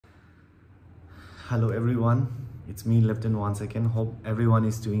Hello everyone, it's me Lipton once again. Hope everyone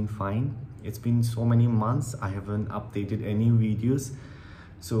is doing fine. It's been so many months I haven't updated any videos,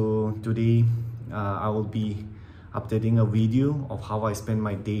 so today I will be updating a video of how I spend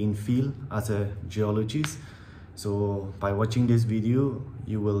my day in field as a geologist. So by watching this video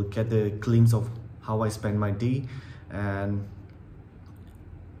you will get a glimpse of how I spend my day, and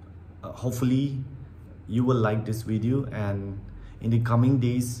hopefully you will like this video. And in the coming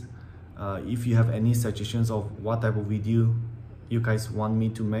days, if you have any suggestions of what type of video you guys want me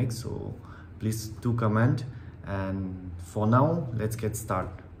to make, so please do comment. And for now, let's get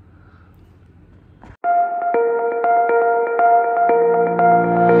started.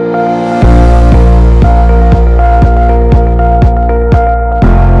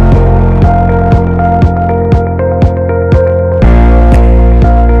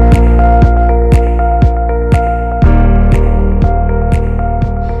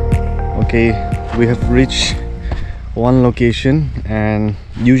 Okay, we have reached one location, and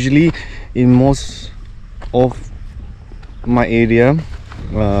usually in most of my area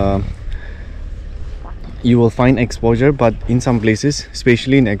you will find exposure, but in some places,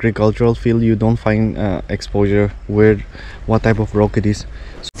 especially in agricultural field, you don't find exposure where what type of rock it is.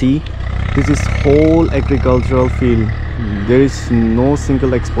 See, this is whole agricultural field. There is no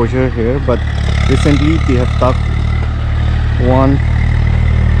single exposure here, but recently they have dug one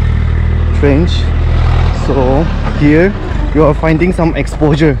trench, so here you are finding some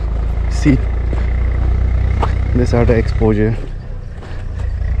exposure. See, these are the exposure.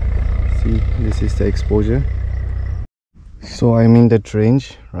 See, this is the exposure. So I'm in the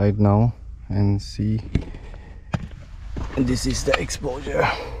trench right now, and see, this is the exposure.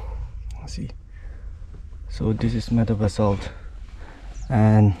 See, so this is metabasalt,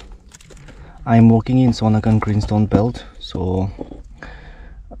 and I'm working in Sonakan greenstone belt. So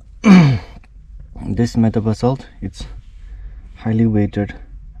this metabasalt, it's highly weighted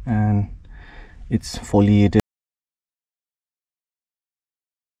and it's foliated.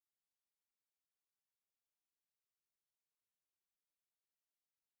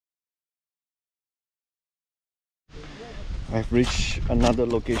 I've reached another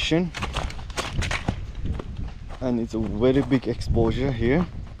location, and it's a very big exposure here.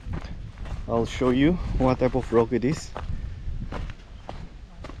 I'll show you what type of rock it is.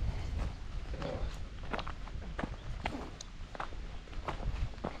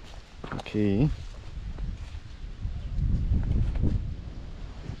 Okay,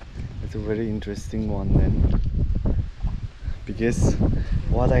 it's a very interesting one then, because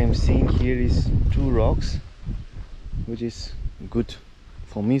what I am seeing here is two rocks, which is good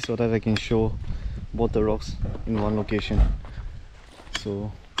for me so that I can show both the rocks in one location.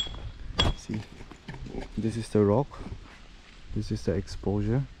 So see, this is the rock, this is the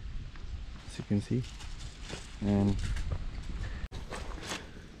exposure, as you can see, and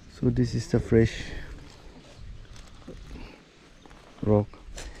so this is the fresh rock.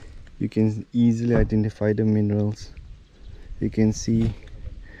 You can easily identify the minerals. You can see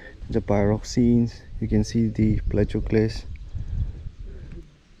the pyroxenes, you can see the plagioclase.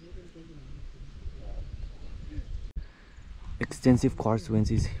 Extensive quartz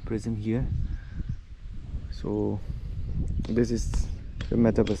veins is present here. So this is the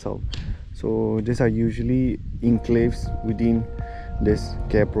metabasalt. So these are usually enclaves within this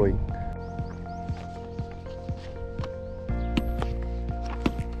caproid.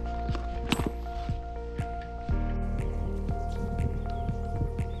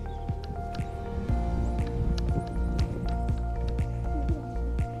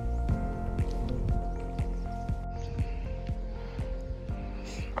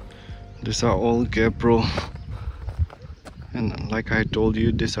 These are all capro, and like I told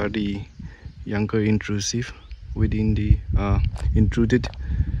you, these are the younger intrusive within the intruded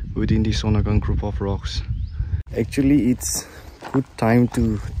within the Sonakan group of rocks. Actually, it's good time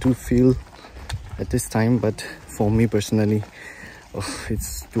to feel at this time, but for me personally,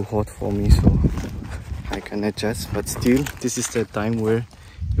 it's too hot for me, so I can adjust. But still, this is the time where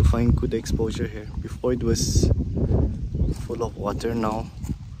you find good exposure here. Before it was full of water, now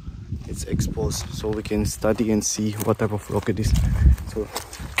it's exposed, so we can study and see what type of rock it is. So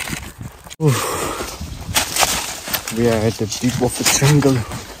we are at the deep of the triangle.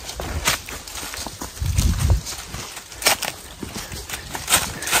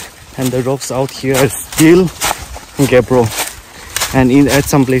 And the rocks out here are still gabbro, and at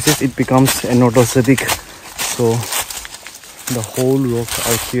some places it becomes anorthositic. So the whole rock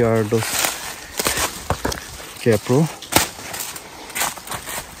out here are those gabbro.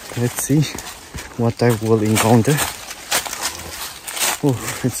 Let's see what type we'll encounter. Oh,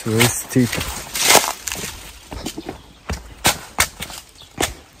 it's very steep.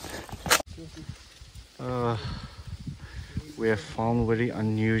 have found very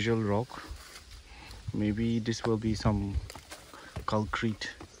unusual rock. Maybe this will be some concrete.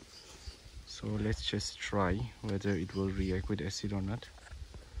 So let's just try whether it will react with acid or not.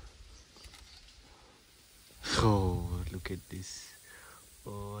 Oh, look at this.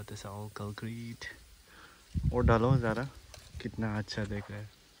 Oh, that's all concrete. और डालो ज़रा कितना अच्छा देख रहा है.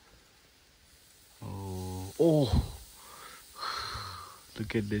 Oh,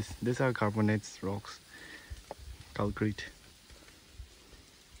 look at this. These are carbonates rocks, concrete.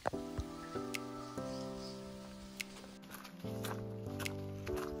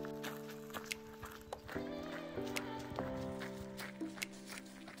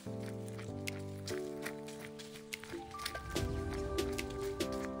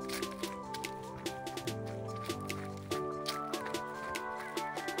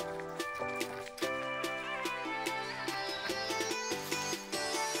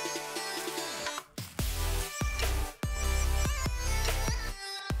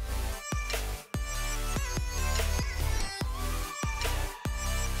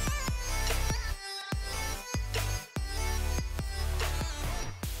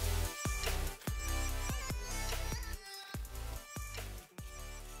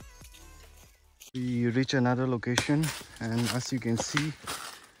 We reach another location, and as you can see,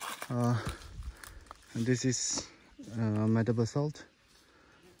 this is metabasalt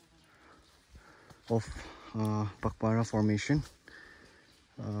of Pakpara formation,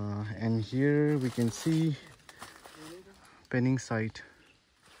 and here we can see panning site.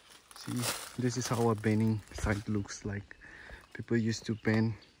 See, this is how a panning site looks like. People used to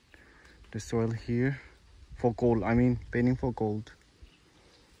pan the soil here for coal. I mean, panning for gold.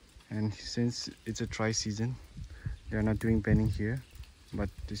 And since it's a dry season, they are not doing panning here, but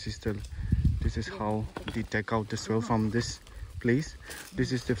this is how they take out the soil from this place.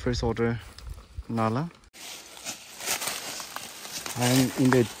 This is the first order nala. I'm in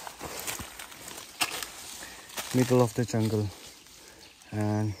the middle of the jungle,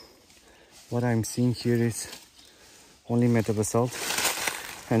 and what I'm seeing here is only metabasalt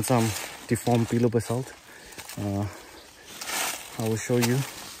and some deformed pilobasalt. I will show you.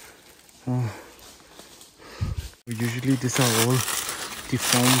 Usually these are all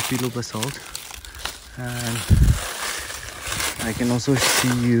deformed pilobasalt, and I can also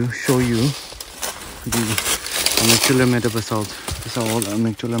show you the amictular metabasalt. These are all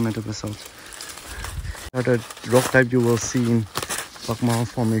amictular metabasalt. These are the rock type you will see in Pakmara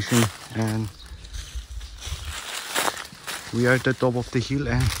formation, and we are at the top of the hill,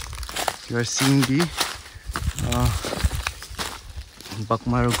 and you are seeing the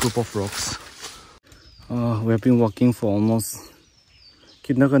Pakmara group of rocks. We have been walking for almost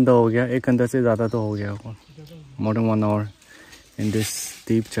कितना घंटा हो गया? 1 घंटा से ज़्यादा तो हो गया होगा. More than 1 hour in this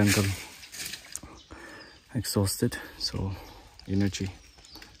deep jungle. Exhausted, so energy.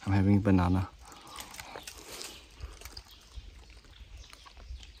 I'm having banana.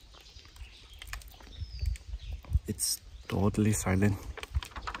 It's totally silent.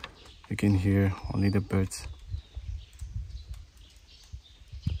 You can hear only the birds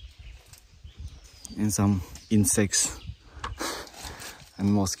and some insects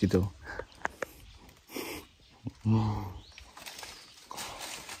and mosquito.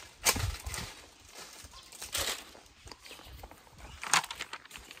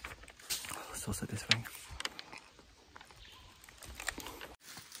 So satisfying.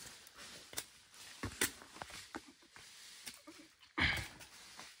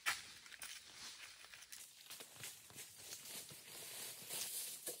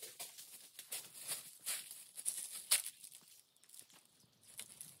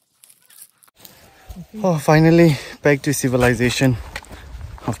 Oh, finally back to civilization.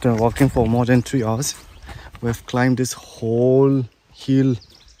 After walking for more than 3 hours, we have climbed this whole hill.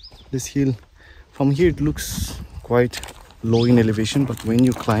 This hill. From here it looks quite low in elevation, but when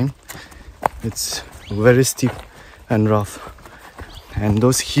you climb, it's very steep and rough. And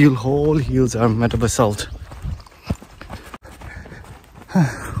those whole hills are metabasalt.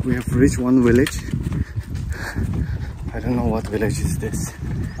 We have reached one village. I don't know what village is this.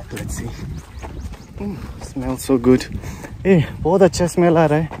 Let's see. Smells so good. Hey, बहुत अच्छा smell आ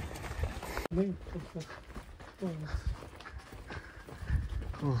रहा है.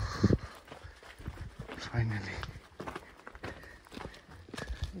 Oh, finally.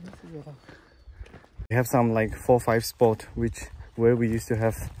 We have some like 4-5 spot where we used to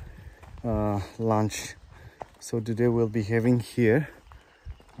have lunch. So today we'll be having here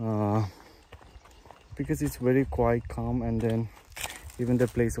because it's very quite calm, and then even the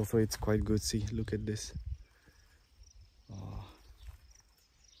place also it's quite good. See, look at this.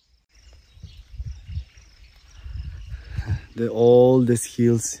 all these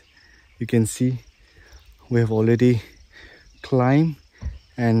hills you can see we have already climbed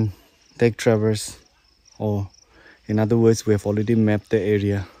and take traverse, or in other words we have already mapped the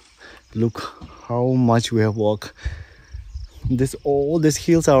area. Look how much we have walked. All these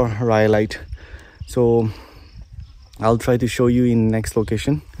hills are rhyolite, so I'll try to show you in next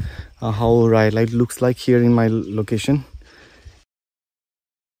location how rhyolite looks like here in my location.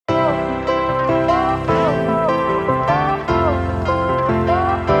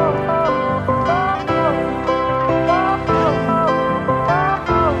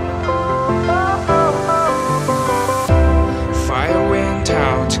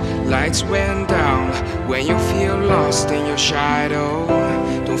 Lights went down when you feel lost in your shadow.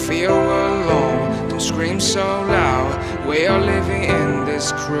 Don't feel alone, don't scream so loud. We are living in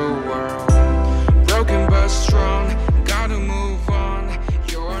this cruel world. Broken but strong, gotta move on.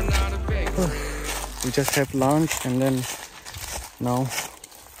 You're not a big. We just have lunch and then now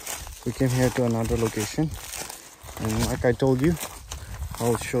we came here to another location. And like I told you,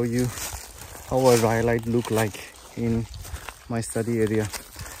 I'll show you how a rhyolite look like in my study area.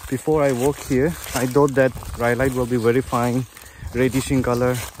 Before I walk here, I thought that rhyolite will be very fine, reddish in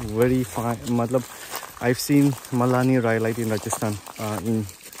color, very fine. I've seen Malani rhyolite in Rajasthan, in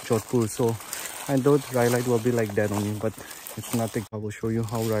Jodhpur, so I thought rhyolite will be like that only, but it's nothing. I will show you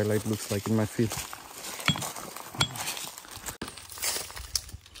how rhyolite looks like in my field.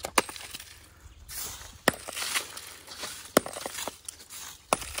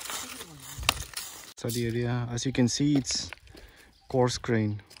 Study area, as you can see, it's coarse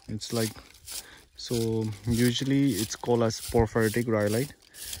grain. It's like, so usually it's called as porphyritic rhyolite,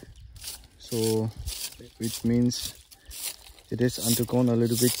 so which means it is undergone a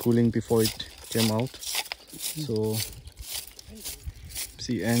little bit cooling before it came out. So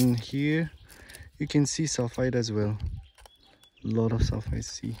see, and here you can see sulfide as well, a lot of sulfides.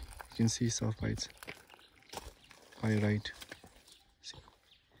 See, you can see sulfides, pyrite. See,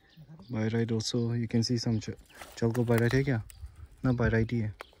 pyrite also you can see some chalco pyrite hai kya? Na pyrite hi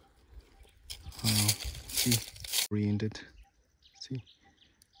hai. See, oriented. See,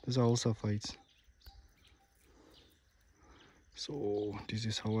 those are all sulfides. So this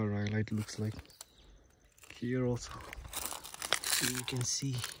is how a rhyolite looks like. Here also, see, you can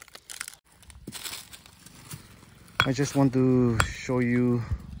see. I just want to show you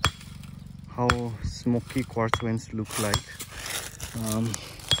how smoky quartz veins look like.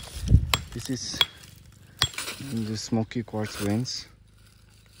 This is the smoky quartz veins.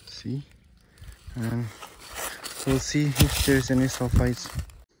 See, and we'll see if there's any sulfides.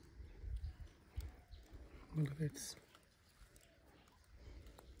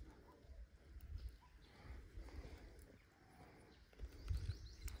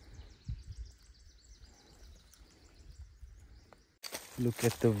 Look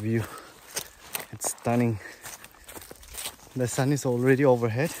at the view, it's stunning. The sun is already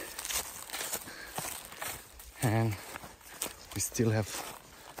overhead and we still have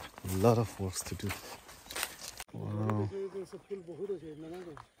a lot of work to do. Wow.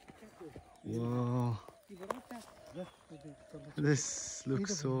 Wow. This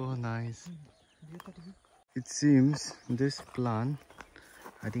looks so nice. It seems this plant,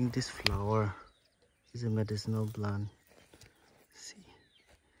 I think this flower is a medicinal plant. See.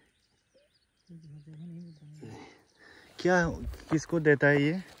 क्या किसको देता है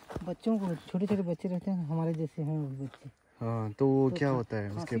ये? बच्चों को, छोटे छोटे बच्चे रहते हैं हमारे जैसे हैं वो बच्चे। हाँ, तो वो क्या होता है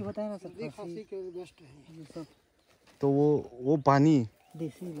उसके? होता है ना सर, खांसी के बेस्ट है ये सब। तो वो पानी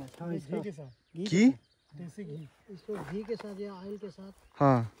देसी घी के साथ, घी, देसी घी, इसको घी के साथ या ऑयल के साथ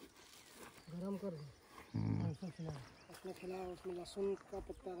हाँ गरम कर दो, उसमें खिलाओ, उसमें लहसुन का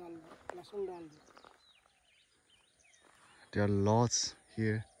पत्ता डाल दो, लहसुन डाल दो। There are lots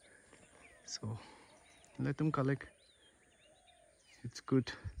here, so let them collect. It's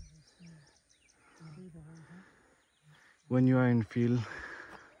good. When you are in field,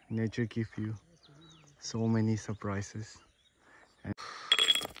 nature gives you so many surprises. And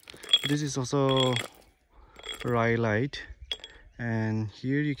this is also rhyolite, and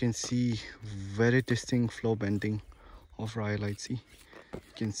here you can see very distinct flow bending of rhyolite. See,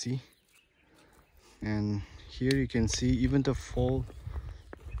 you can see, and here you can see even the flow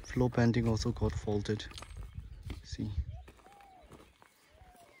bending also got faulted. See,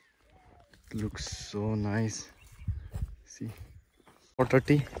 it looks so nice. See,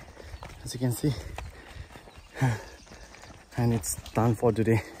 4:30, as you can see, and it's done for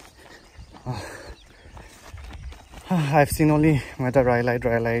today. I've seen only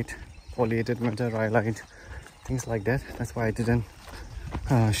metarrhyolite, foliated metarrhyolite, things like that. That's why I didn't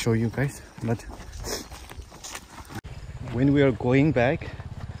show you guys. But when we are going back,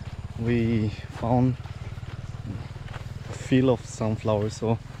 we found a field of sunflowers,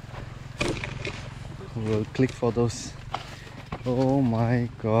 so we'll click photos. Oh my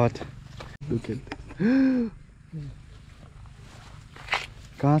god, look at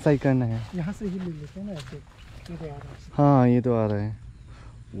कहाँ side करना है? यहाँ से ही ले लेते हैं ना ऐसे, ये तो आ रहा है। हाँ ये तो आ रहा है।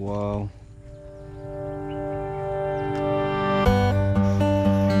 Wow,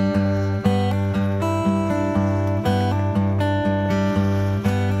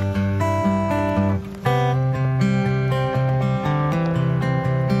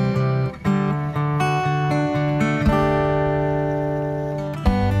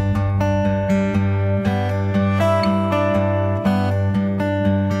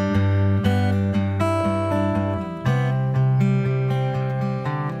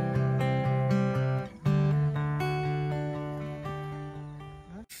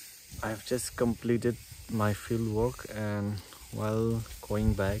 I've just completed my field work, and while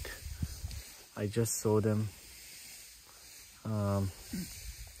going back I just saw them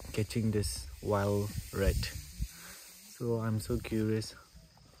catching this wild rat. So I'm so curious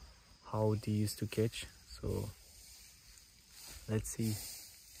how they used to catch, so let's see.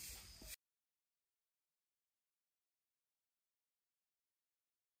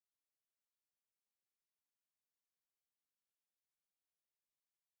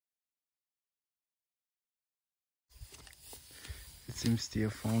 It seems they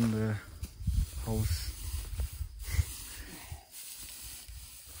have found the house.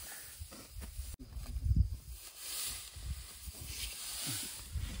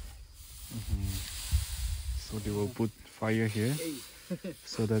 So they will put fire here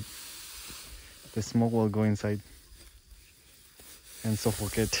so that the smoke will go inside and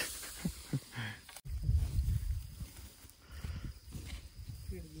suffocate.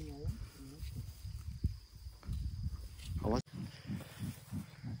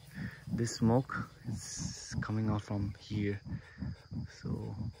 This smoke is coming out from here,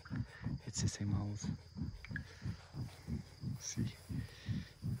 so it's the same house. See.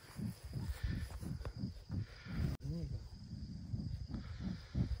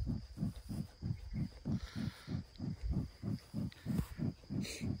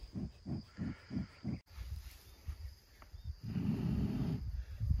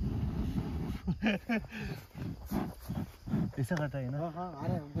 ऐसा करता है ना? हाँ हाँ आ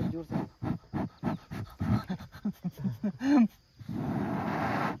रहा है बहुत जोर से।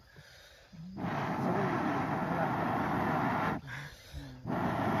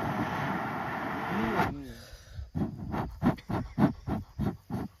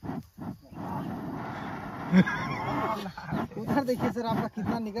 उधर देखिए सर, आपका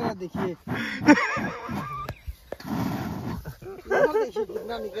कितना निकल रहा देखिए। उधर देखिए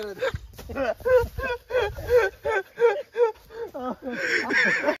कितना निकल रहा।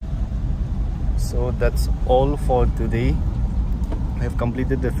 So that's all for today. We have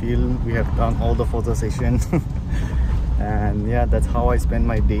completed the field, we have done all the photo sessions and yeah, that's how I spend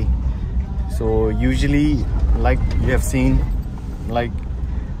my day. So usually, like you have seen, like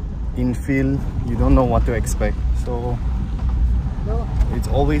in field you don't know what to expect, so it's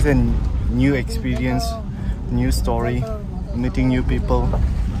always a new experience, new story, meeting new people,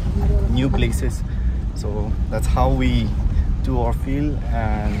 new places. So that's how we do our field,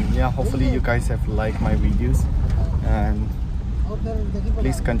 and yeah, hopefully you guys have liked my videos, and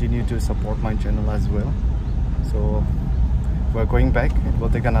please continue to support my channel as well. So we're going back. It will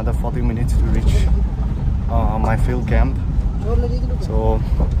take another 40 minutes to reach my field camp. So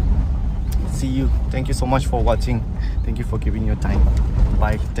see you. Thank you so much for watching. Thank you for giving your time.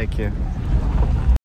 Bye, take care.